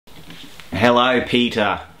Hello,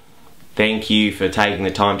 Peter. Thank you for taking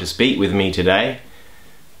the time to speak with me today.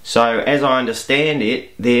 So, as I understand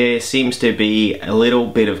it, there seems to be a little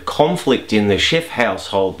bit of conflict in the Schiff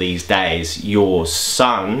household these days. Your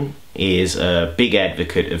son is a big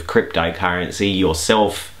advocate of cryptocurrency,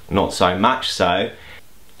 yourself not so much so.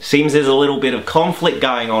 Seems there's a little bit of conflict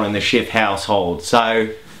going on in the Schiff household. So,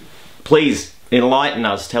 please enlighten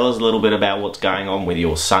us. Tell us a little bit about what's going on with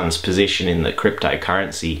your son's position in the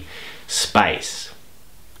cryptocurrency space.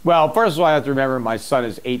 Well, first of all, I have to remember my son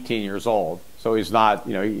is 18 years old. So he's not,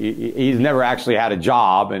 he's never actually had a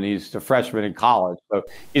job, and he's a freshman in college. So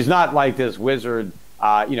he's not like this wizard,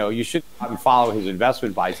 you should follow his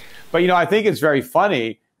investment advice. But, I think it's very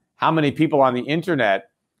funny how many people on the internet,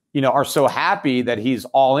 are so happy that he's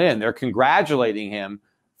all in. They're congratulating him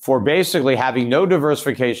for basically having no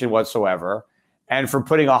diversification whatsoever and for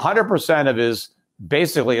putting 100% of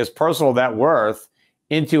his personal net worth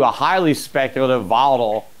into a highly speculative,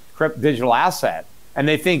 volatile digital asset. And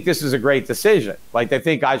they think this is a great decision. Like, they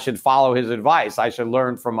think I should follow his advice. I should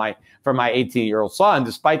learn from my 18-year-old son,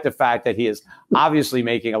 despite the fact that he is obviously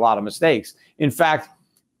making a lot of mistakes. In fact,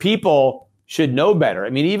 people should know better. I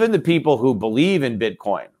mean, even the people who believe in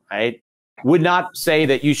Bitcoin, right, would not say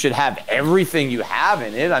that you should have everything you have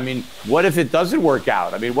in it. I mean, what if it doesn't work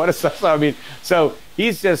out? I mean, so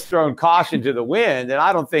he's just thrown caution to the wind. And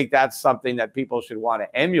I don't think that's something that people should want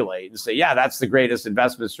to emulate and say, yeah, that's the greatest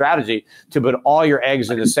investment strategy, to put all your eggs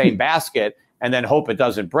in the same basket and then hope it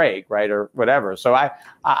doesn't break, right, or whatever. So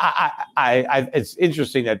it's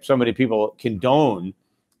interesting that so many people condone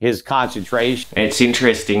his concentration. It's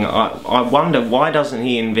interesting. I wonder, why doesn't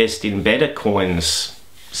he invest in better coins,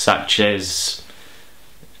 such as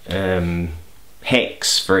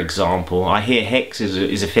Hex, for example? I hear Hex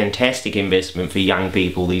is a fantastic investment for young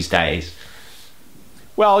people these days.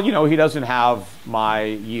 Well, he doesn't have my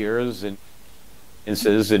years and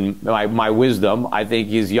my wisdom. I think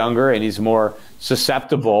he's younger and he's more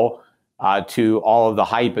susceptible to all of the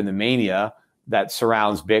hype and the mania that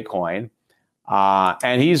surrounds Bitcoin.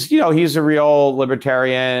 And he's a real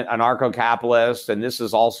libertarian, anarcho-capitalist, and this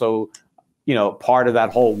is also part of that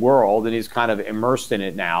whole world, and he's kind of immersed in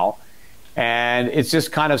it now. And it's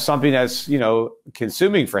just kind of something that's,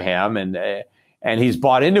 consuming for him, and he's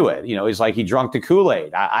bought into it. He's like, he drunk the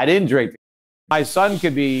Kool-Aid. I didn't drink. My son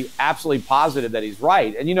could be absolutely positive that he's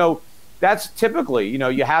right. And, that's typically,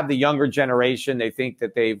 you have the younger generation. They think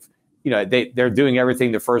that they're doing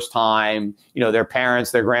everything the first time. Their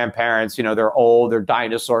parents, their grandparents, they're old, they're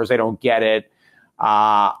dinosaurs. They don't get it.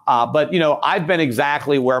 But, I've been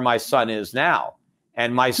exactly where my son is now,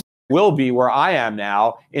 and my son will be where I am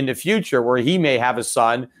now in the future, where he may have a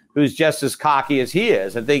son who's just as cocky as he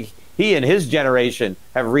is and think he and his generation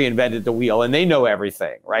have reinvented the wheel and they know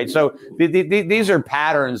everything, right? So these are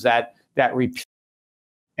patterns that repeat.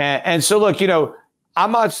 And so, look,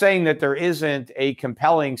 I'm not saying that there isn't a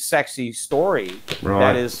compelling, sexy story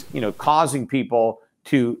that is, causing people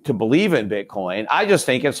to believe in Bitcoin. I just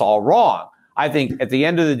think it's all wrong. I think at the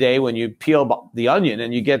end of the day, when you peel the onion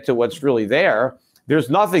and you get to what's really there, there's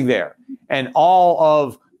nothing there. And all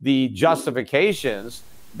of the justifications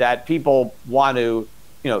that people want to,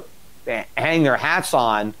 hang their hats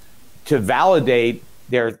on to validate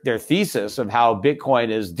their thesis of how Bitcoin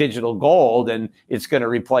is digital gold and it's going to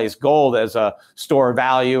replace gold as a store of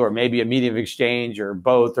value or maybe a medium of exchange or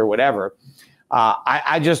both or whatever.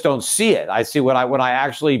 I just don't see it. I see when I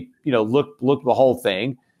actually, look the whole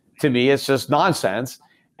thing. To me, it's just nonsense.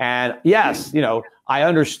 And yes, I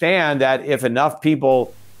understand that if enough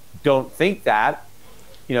people don't think that,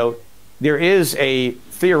 there is a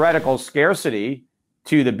theoretical scarcity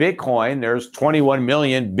to the Bitcoin. There's 21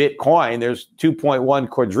 million Bitcoin. There's 2.1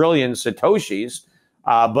 quadrillion Satoshis.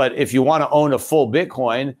 But if you want to own a full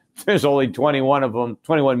Bitcoin, there's only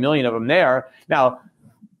 21 million of them there. Now,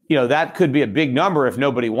 that could be a big number if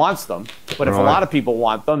nobody wants them. But if a lot of people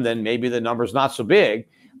want them, then maybe the number's not so big.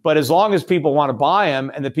 But as long as people want to buy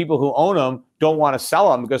them and the people who own them don't want to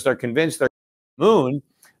sell them because they're convinced they're moon,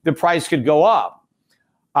 the price could go up.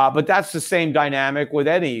 But that's the same dynamic with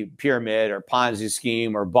any pyramid or Ponzi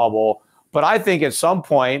scheme or bubble. But I think at some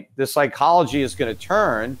point, the psychology is going to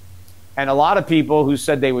turn. And a lot of people who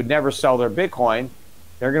said they would never sell their Bitcoin,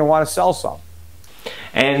 they're going to want to sell some.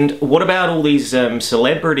 And what about all these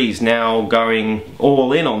celebrities now going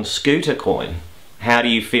all in on Scooter Coin? How do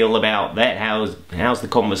you feel about that? How's the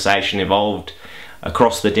conversation evolved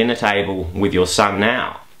across the dinner table with your son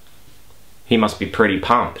now? He must be pretty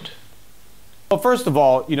pumped. Well, first of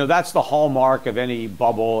all, that's the hallmark of any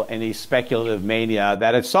bubble, any speculative mania,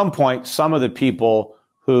 that at some point, some of the people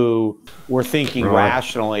who were thinking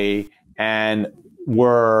rationally and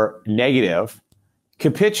were negative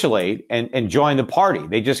capitulate and join the party.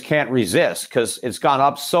 They just can't resist because it's gone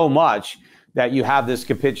up so much that you have this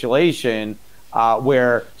capitulation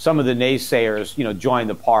where some of the naysayers, join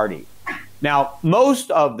the party. Now, most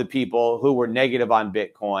of the people who were negative on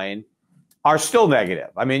Bitcoin are still negative.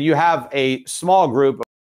 I mean, you have a small group of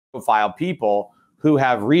profile people who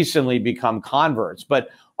have recently become converts. But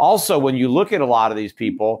also, when you look at a lot of these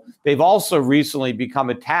people, they've also recently become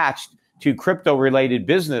attached to crypto-related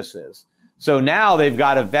businesses. So now they've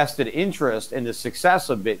got a vested interest in the success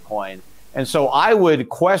of Bitcoin. And so I would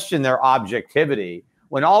question their objectivity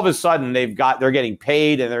when all of a sudden they're getting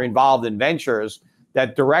paid and they're involved in ventures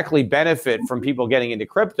that directly benefit from people getting into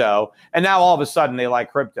crypto. And now all of a sudden they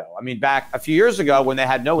like crypto. I mean, back a few years ago when they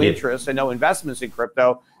had no interest and no investments in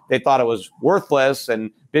crypto, they thought it was worthless and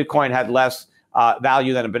Bitcoin had less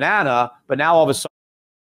value than a banana. But now all of a sudden,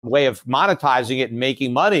 way of monetizing it and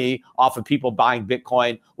making money off of people buying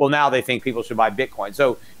Bitcoin, well, now they think people should buy Bitcoin.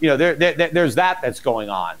 So, there's that's going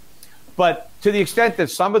on. But to the extent that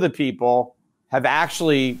some of the people have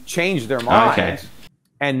actually changed their minds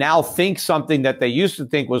and now think something that they used to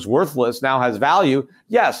think was worthless now has value,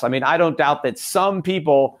 yes, I mean, I don't doubt that some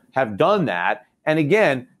people have done that. And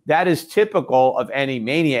again, that is typical of any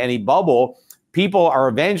mania, any bubble. People are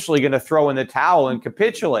eventually going to throw in the towel and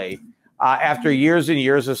capitulate after years and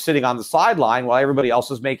years of sitting on the sideline while everybody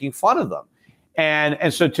else is making fun of them.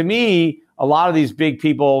 And so to me, a lot of these big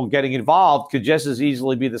people getting involved could just as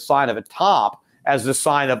easily be the sign of a top as the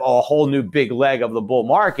sign of a whole new big leg of the bull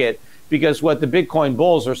market, because what the Bitcoin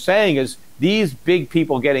bulls are saying is these big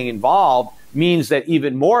people getting involved means that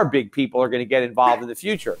even more big people are going to get involved in the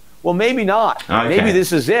future. Well, maybe not. Maybe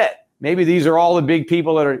this is it. Maybe these are all the big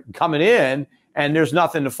people that are coming in and there's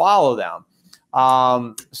nothing to follow them.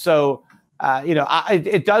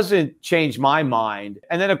 It doesn't change my mind.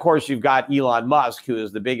 And then, of course, you've got Elon Musk, who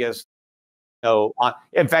is the biggest.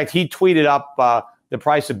 In fact, he tweeted up the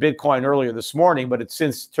price of Bitcoin earlier this morning, but it's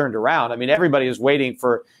since turned around. I mean, everybody is waiting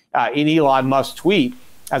for an Elon Musk tweet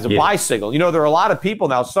as a buy signal. There are a lot of people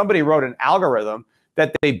now. Somebody wrote an algorithm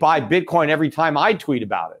that they buy Bitcoin every time I tweet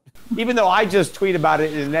about it, even though I just tweet about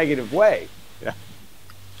it in a negative way.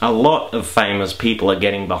 A lot of famous people are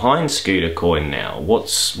getting behind Scooter Coin now.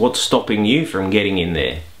 What's stopping you from getting in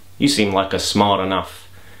there? You seem like a smart enough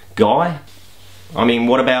guy. I mean,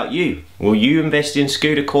 what about you? Will you invest in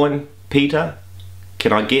Scooter Coin, Peter?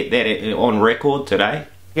 Can I get that on record today?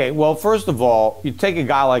 Okay, well, first of all, you take a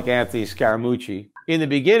guy like Anthony Scaramucci. In the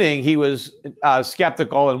beginning, he was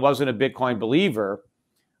skeptical and wasn't a Bitcoin believer,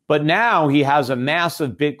 but now he has a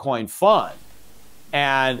massive Bitcoin fund.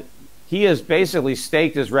 And he has basically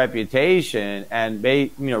staked his reputation and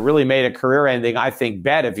really made a career-ending, I think,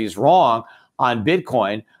 bet if he's wrong on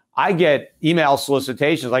Bitcoin. I get email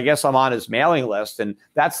solicitations. I guess I'm on his mailing list, and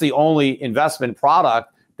that's the only investment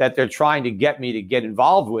product that they're trying to get me to get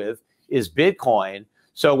involved with is Bitcoin.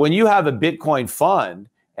 So when you have a Bitcoin fund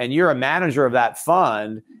and you're a manager of that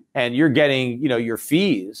fund and you're getting, your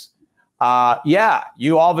fees,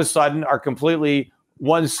 you all of a sudden are completely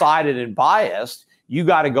one-sided and biased. You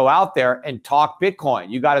got to go out there and talk Bitcoin.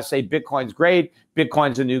 You got to say Bitcoin's great.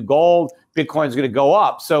 Bitcoin's a new gold. Bitcoin's going to go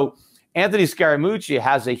up. So Anthony Scaramucci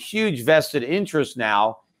has a huge vested interest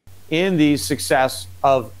now in the success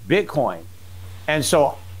of Bitcoin. And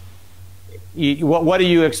so what do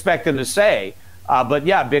you expect him to say? But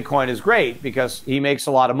yeah, Bitcoin is great because he makes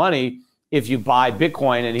a lot of money if you buy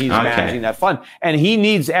Bitcoin and he's managing that fund. And he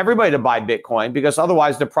needs everybody to buy Bitcoin because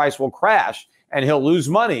otherwise the price will crash and he'll lose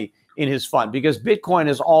money in his fund because Bitcoin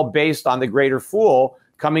is all based on the greater fool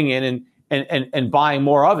coming in and buying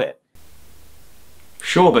more of it.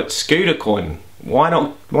 Sure, but Scooter Coin, why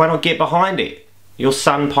not get behind it? Your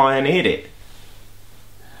son pioneered it.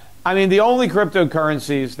 I mean, the only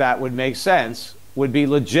cryptocurrencies that would make sense would be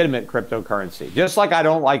legitimate cryptocurrency. Just like I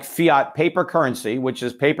don't like fiat paper currency, which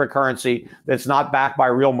is paper currency that's not backed by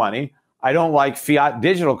real money. I don't like fiat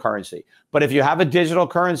digital currency. But if you have a digital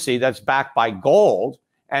currency that's backed by gold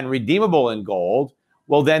and redeemable in gold,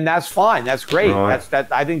 well, then that's fine. That's great.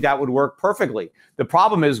 Right. I think that would work perfectly. The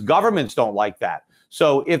problem is governments don't like that.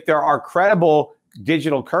 So if there are credible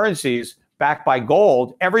digital currencies backed by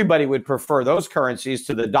gold, everybody would prefer those currencies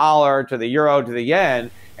to the dollar, to the euro, to the yen.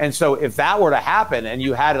 And so if that were to happen and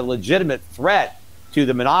you had a legitimate threat to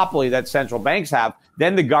the monopoly that central banks have,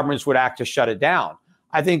 then the governments would act to shut it down.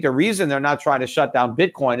 I think the reason they're not trying to shut down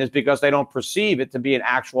Bitcoin is because they don't perceive it to be an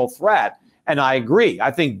actual threat. And I agree. I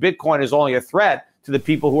think Bitcoin is only a threat to the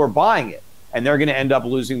people who are buying it, and they're going to end up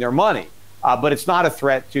losing their money. But it's not a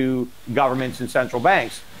threat to governments and central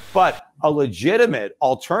banks. But a legitimate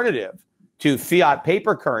alternative to fiat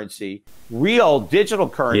paper currency, real digital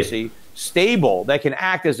currency, stable, that can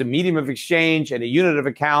act as a medium of exchange and a unit of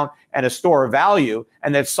account and a store of value,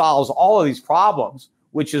 and that solves all of these problems,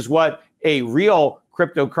 which is what a real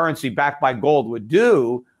cryptocurrency backed by gold would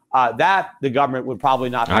do, that the government would probably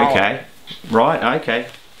not tolerate. Okay, right, okay.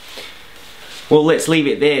 Well, let's leave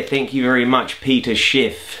it there. Thank you very much, Peter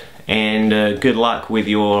Schiff, and good luck with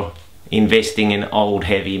your investing in old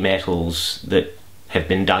heavy metals that have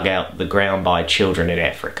been dug out the ground by children in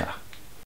Africa.